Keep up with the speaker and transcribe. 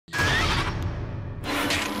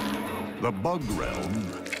The bug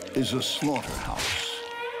realm is a slaughterhouse.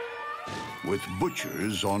 With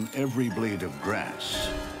butchers on every blade of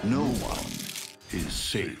grass, no one is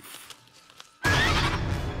safe.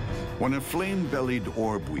 When a flame-bellied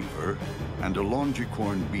orb weaver and a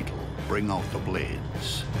Longicorn beetle bring out the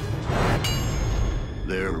blades,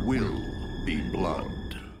 there will be blood.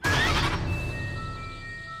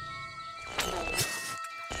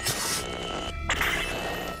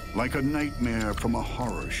 Like a nightmare from a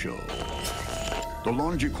horror show, the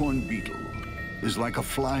Longicorn Beetle is like a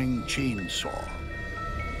flying chainsaw.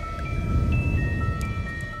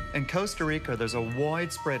 In Costa Rica, there's a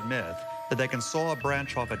widespread myth that they can saw a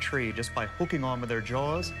branch off a tree just by hooking on with their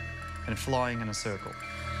jaws and flying in a circle.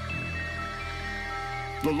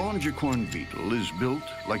 The Longicorn Beetle is built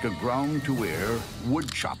like a ground-to-air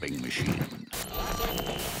wood-chopping machine.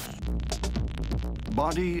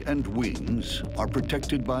 Body and wings are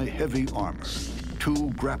protected by heavy armor.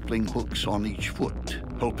 2 grappling hooks on each foot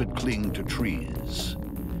help it cling to trees.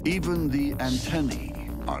 Even the antennae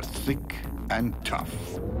are thick and tough.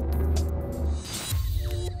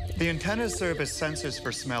 The antennas serve as sensors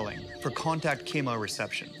for smelling, for contact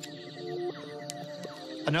chemoreception.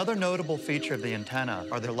 Another notable feature of the antenna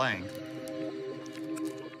are their length.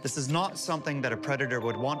 This is not something that a predator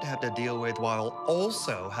would want to have to deal with while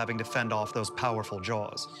also having to fend off those powerful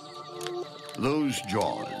jaws. Those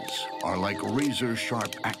jaws are like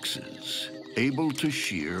razor-sharp axes, able to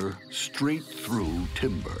shear straight through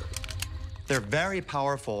timber. They're very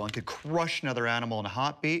powerful and could crush another animal in a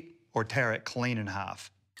heartbeat or tear it clean in half.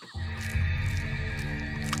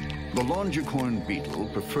 The Longicorn beetle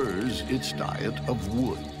prefers its diet of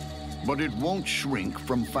wood, but it won't shrink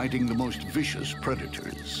from fighting the most vicious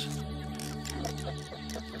predators.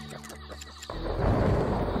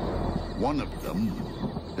 One of them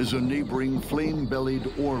is a neighboring flame-bellied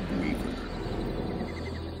orb weaver.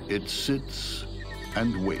 It sits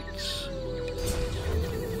and waits.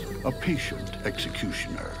 A patient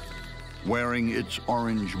executioner, wearing its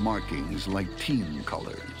orange markings like team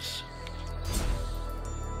colors.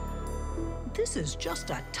 This is just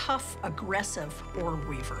a tough, aggressive orb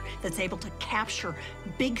weaver that's able to capture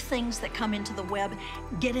big things that come into the web,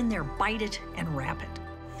 get in there, bite it, and wrap it.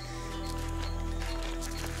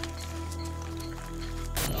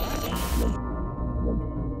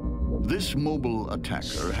 This mobile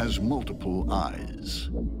attacker has multiple eyes.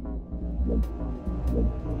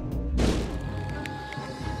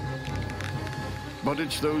 But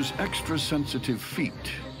it's those extra sensitive feet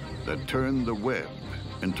that turn the web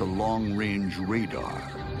into long-range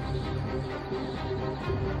radar.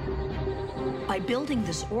 By building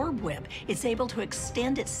this orb web, it's able to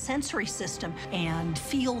extend its sensory system and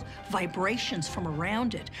feel vibrations from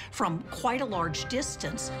around it from quite a large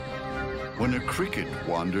distance. When a cricket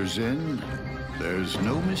wanders in, there's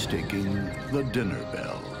no mistaking the dinner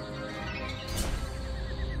bell.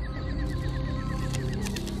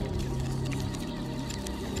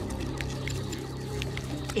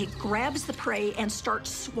 It grabs the prey and starts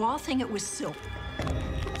swathing it with silk.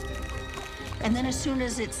 And then as soon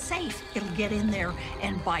as it's safe, it'll get in there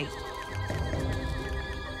and bite.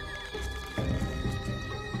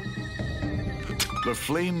 The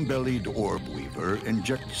flame-bellied orb weaver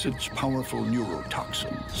injects its powerful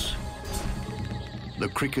neurotoxins. The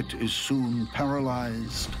cricket is soon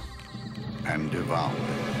paralyzed and devoured.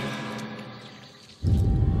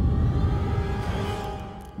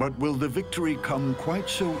 But will the victory come quite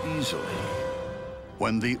so easily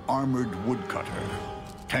when the armored woodcutter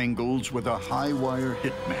tangles with a high-wire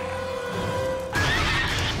hitman?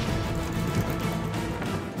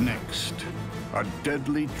 Next, a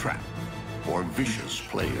deadly trap for vicious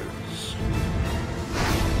players.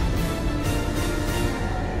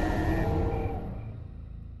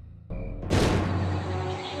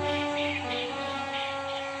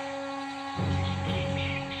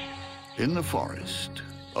 In the forest,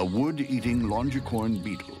 a wood-eating Longicorn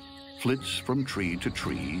beetle flits from tree to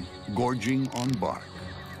tree, gorging on bark.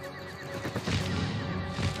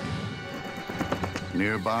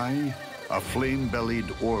 Nearby, a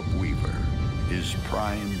flame-bellied orb weaver is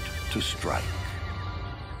primed to strike.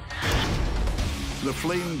 The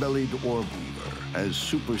flame-bellied orb weaver has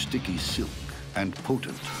super sticky silk and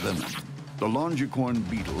potent venom. The Longicorn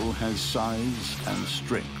beetle has size and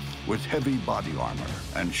strength, with heavy body armor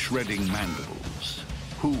and shredding mandibles.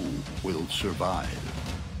 Who will survive?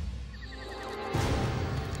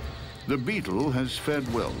 The beetle has fed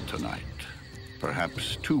well tonight,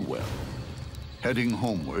 perhaps too well. Heading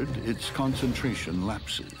homeward, its concentration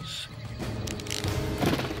lapses.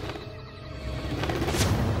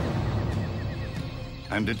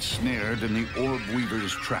 And it's snared in the orb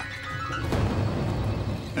weaver's trap.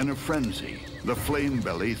 In a frenzy, the flame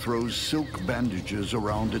belly throws silk bandages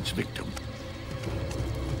around its victim.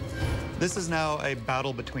 This is now a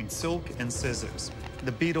battle between silk and scissors.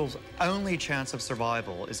 The beetle's only chance of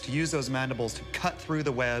survival is to use those mandibles to cut through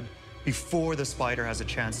the web before the spider has a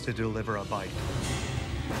chance to deliver a bite.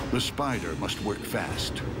 The spider must work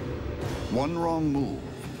fast. One wrong move,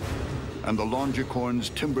 and the Longicorn's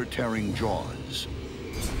timber-tearing jaws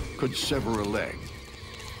could sever a leg,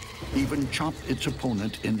 even chop its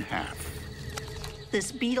opponent in half.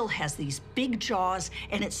 This beetle has these big jaws,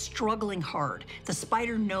 and it's struggling hard. The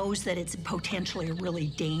spider knows that it's potentially a really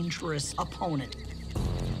dangerous opponent.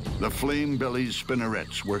 The flame belly's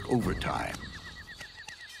spinnerets work overtime.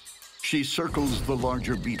 She circles the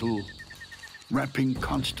larger beetle, rapping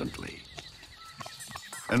constantly.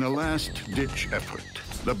 In a last-ditch effort,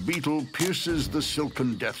 the beetle pierces the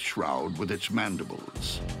silken death shroud with its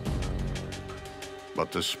mandibles.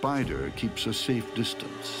 But the spider keeps a safe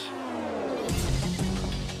distance.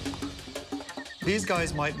 These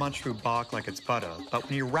guys might munch through bark like it's butter, but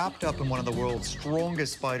when you're wrapped up in one of the world's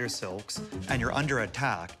strongest spider silks and you're under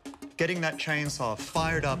attack, getting that chainsaw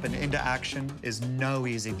fired up and into action is no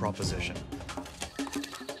easy proposition.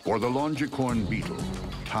 For the Longicorn Beetle,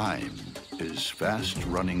 time is fast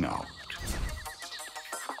running out.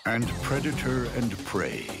 And predator and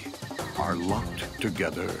prey are locked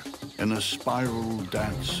together in a spiral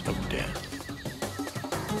dance of death.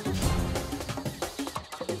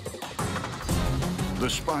 The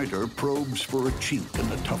spider probes for a chink in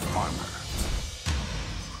the tough armor.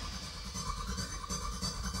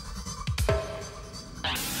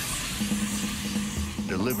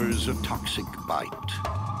 Delivers a toxic bite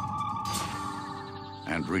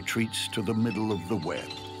and retreats to the middle of the web,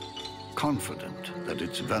 confident that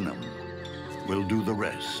its venom will do the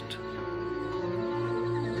rest.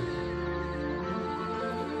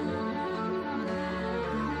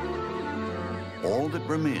 All that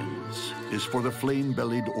remains is for the Flame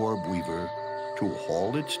Bellied Orb Weaver to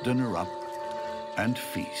haul its dinner up and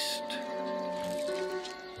feast.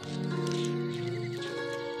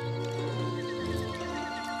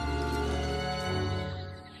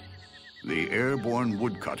 The airborne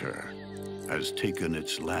woodcutter has taken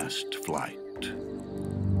its last flight.